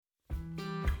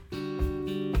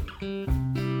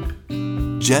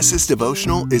Jess's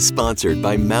devotional is sponsored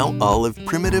by Mount Olive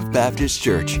Primitive Baptist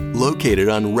Church, located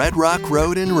on Red Rock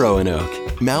Road in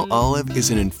Roanoke. Mount Olive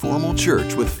is an informal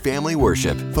church with family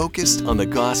worship focused on the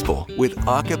gospel with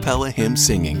a cappella hymn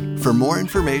singing. For more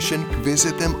information,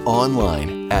 visit them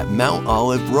online at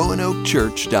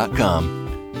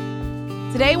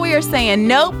mountoliveroanokechurch.com. Today we are saying,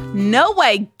 nope, no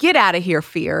way, get out of here,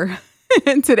 fear.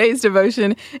 Today's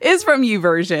devotion is from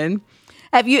YouVersion.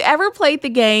 Have you ever played the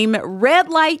game red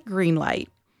light, green light?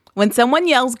 When someone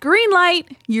yells green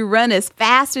light, you run as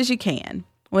fast as you can.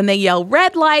 When they yell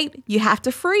red light, you have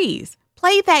to freeze.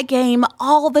 Played that game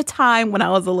all the time when I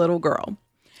was a little girl.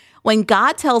 When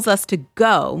God tells us to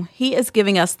go, He is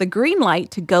giving us the green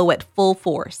light to go at full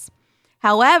force.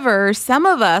 However, some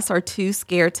of us are too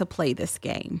scared to play this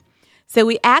game. So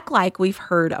we act like we've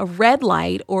heard a red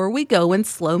light or we go in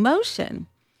slow motion.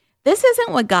 This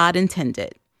isn't what God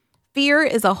intended. Fear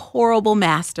is a horrible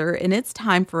master, and it's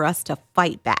time for us to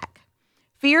fight back.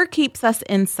 Fear keeps us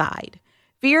inside.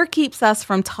 Fear keeps us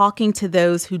from talking to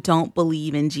those who don't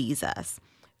believe in Jesus.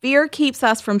 Fear keeps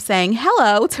us from saying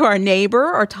hello to our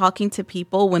neighbor or talking to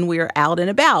people when we are out and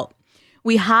about.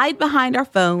 We hide behind our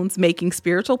phones, making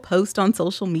spiritual posts on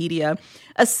social media,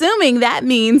 assuming that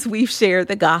means we've shared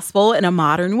the gospel in a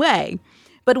modern way.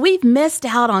 But we've missed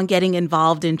out on getting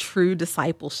involved in true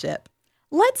discipleship.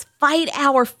 Let's fight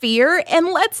our fear and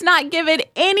let's not give it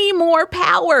any more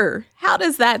power. How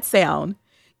does that sound?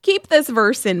 Keep this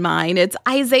verse in mind. It's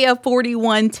Isaiah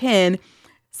 41:10.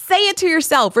 Say it to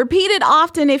yourself. Repeat it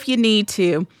often if you need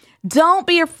to. Don't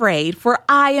be afraid, for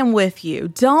I am with you.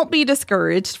 Don't be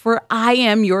discouraged, for I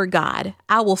am your God.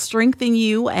 I will strengthen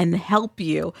you and help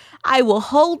you. I will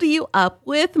hold you up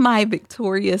with my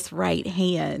victorious right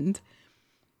hand.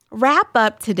 Wrap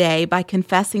up today by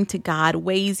confessing to God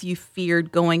ways you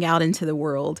feared going out into the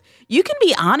world. You can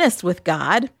be honest with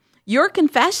God. Your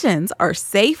confessions are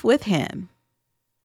safe with Him.